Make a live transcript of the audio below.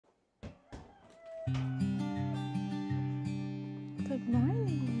Good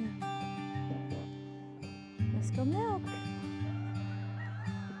morning. Let's go milk.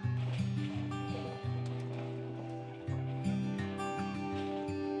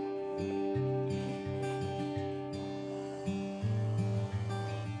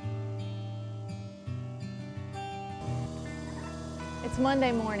 It's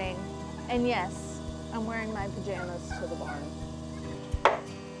Monday morning, and yes, I'm wearing my pajamas to the barn.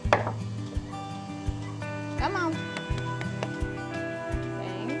 Come on.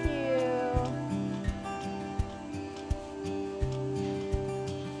 Thank you.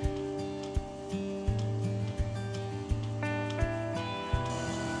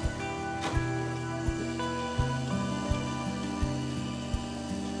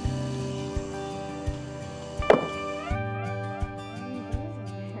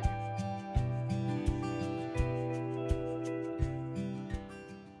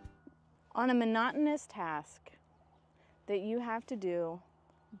 On a monotonous task that you have to do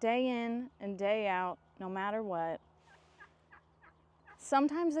day in and day out, no matter what,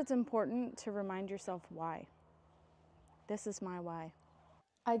 sometimes it's important to remind yourself why. This is my why.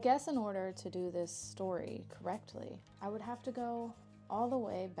 I guess in order to do this story correctly, I would have to go all the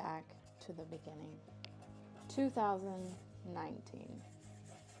way back to the beginning. 2019.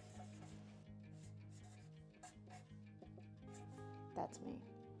 That's me.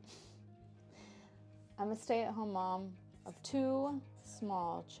 I'm a stay-at-home mom of 2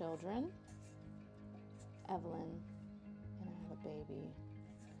 small children, Evelyn, and I have a baby.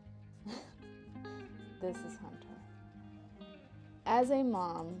 This is Hunter. As a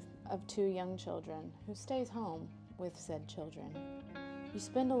mom of 2 young children who stays home with said children, you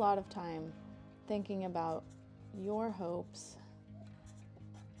spend a lot of time thinking about your hopes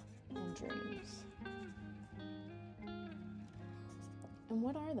and dreams. And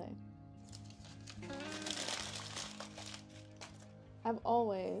what are they? I've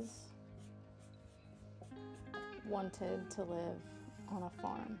always wanted to live on a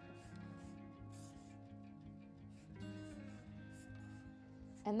farm.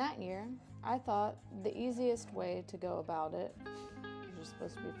 And that year, I thought the easiest way to go about it, which is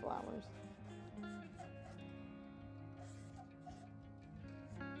supposed to be flowers,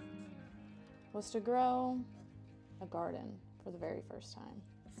 was to grow a garden for the very first time.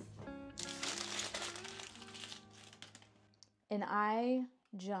 And I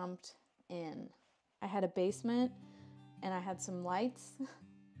jumped in. I had a basement and I had some lights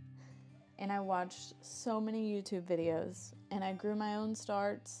and I watched so many YouTube videos and I grew my own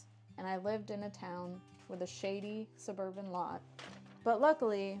starts and I lived in a town with a shady suburban lot. But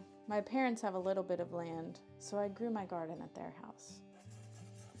luckily, my parents have a little bit of land, so I grew my garden at their house.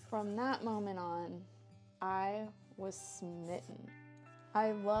 From that moment on, I was smitten.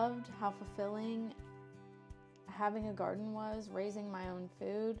 I loved how fulfilling having a garden was, raising my own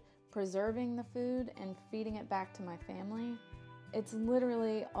food, preserving the food, and feeding it back to my family. It's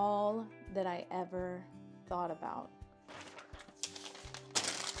literally all that I ever thought about.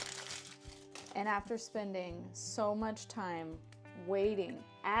 And after spending so much time waiting,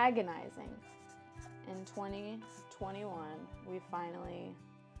 agonizing, in 2021, we finally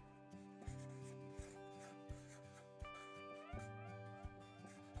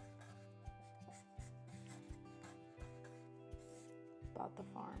bought the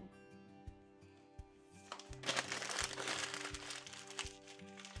farm.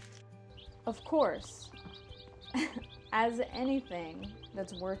 Of course, as anything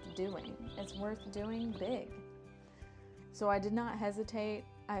that's worth doing, it's worth doing big. So I did not hesitate.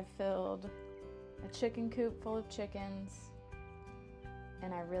 I filled a chicken coop full of chickens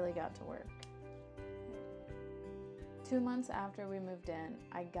and I really got to work. 2 months after we moved in,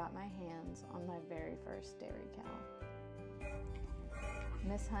 I got my hands on my very first dairy cow.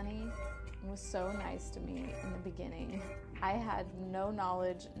 Miss Honey was so nice to me in the beginning. I had no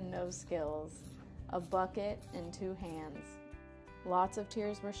knowledge, no skills, a bucket and 2 hands. Lots of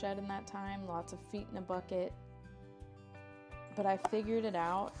tears were shed in that time, lots of feet in a bucket. But I figured it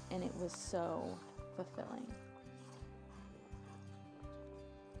out and it was so fulfilling.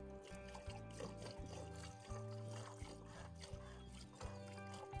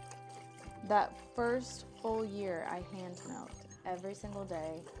 That first full year, I hand milked every single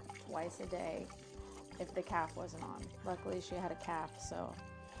day, twice a day, if the calf wasn't on. Luckily, she had a calf, so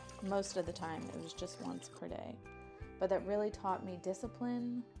most of the time it was just once per day. But that really taught me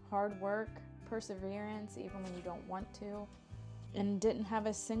discipline, hard work, perseverance, even when you don't want to, and didn't have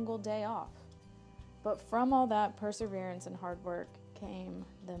a single day off. But from all that perseverance and hard work came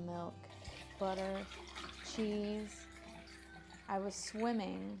the milk, butter, cheese. I was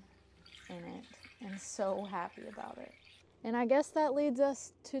swimming in it and so happy about it. And I guess that leads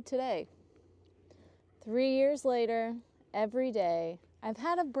us to today. 3 years later, every day, I've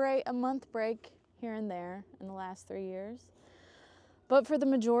had a month break here and there in the last 3 years. But for the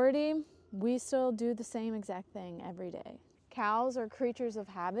majority, we still do the same exact thing every day. Cows are creatures of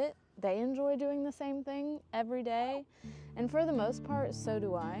habit. They enjoy doing the same thing every day. And for the most part, so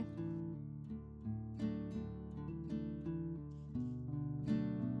do I.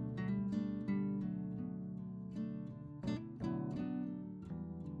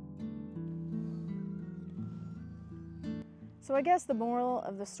 So I guess the moral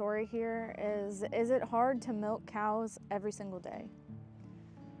of the story here is it hard to milk cows every single day?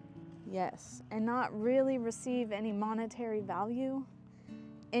 Yes, and not really receive any monetary value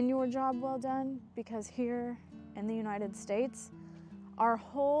in your job well done, because here in the United States, our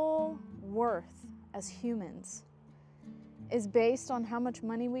whole worth as humans is based on how much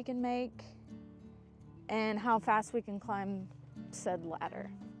money we can make and how fast we can climb said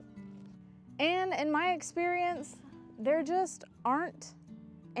ladder. And in my experience, there just aren't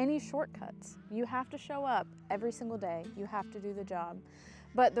any shortcuts. You have to show up every single day. You have to do the job.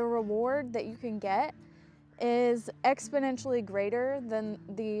 But the reward that you can get is exponentially greater than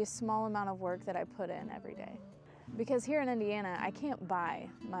the small amount of work that I put in every day. Because here in Indiana, I can't buy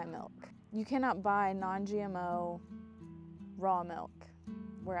my milk. You cannot buy non-GMO raw milk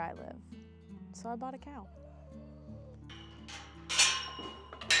where I live. So I bought a cow.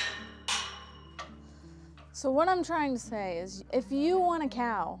 So what I'm trying to say is, if you want a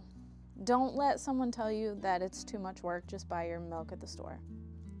cow, don't let someone tell you that it's too much work, just buy your milk at the store.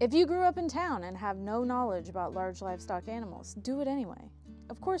 If you grew up in town and have no knowledge about large livestock animals, do it anyway.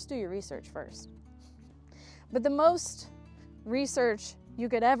 Of course, do your research first. But the most research you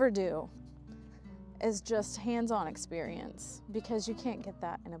could ever do is just hands-on experience, because you can't get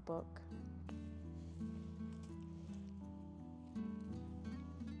that in a book.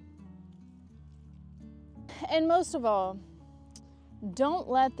 And most of all, don't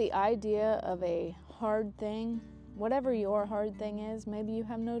let the idea of a hard thing, whatever your hard thing is, maybe you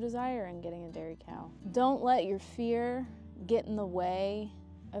have no desire in getting a dairy cow. Don't let your fear get in the way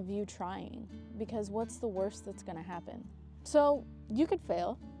of you trying, because what's the worst that's gonna happen? So you could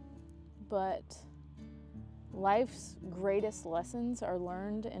fail, but life's greatest lessons are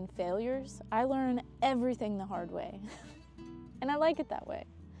learned in failures. I learn everything the hard way, and I like it that way.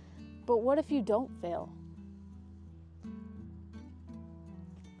 But what if you don't fail?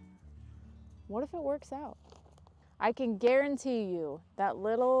 What if it works out? I can guarantee you that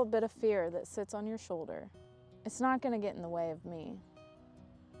little bit of fear that sits on your shoulder, it's not gonna get in the way of me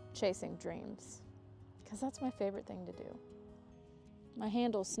chasing dreams, because that's my favorite thing to do. My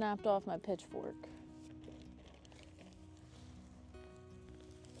handle snapped off my pitchfork.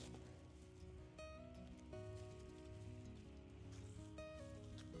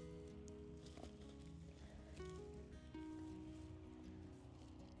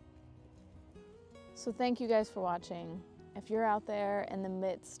 So thank you guys for watching. If you're out there in the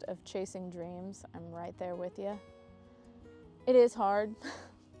midst of chasing dreams, I'm right there with you. It is hard,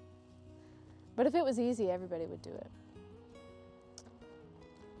 but if it was easy, everybody would do it.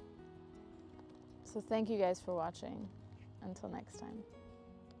 So thank you guys for watching. Until next time.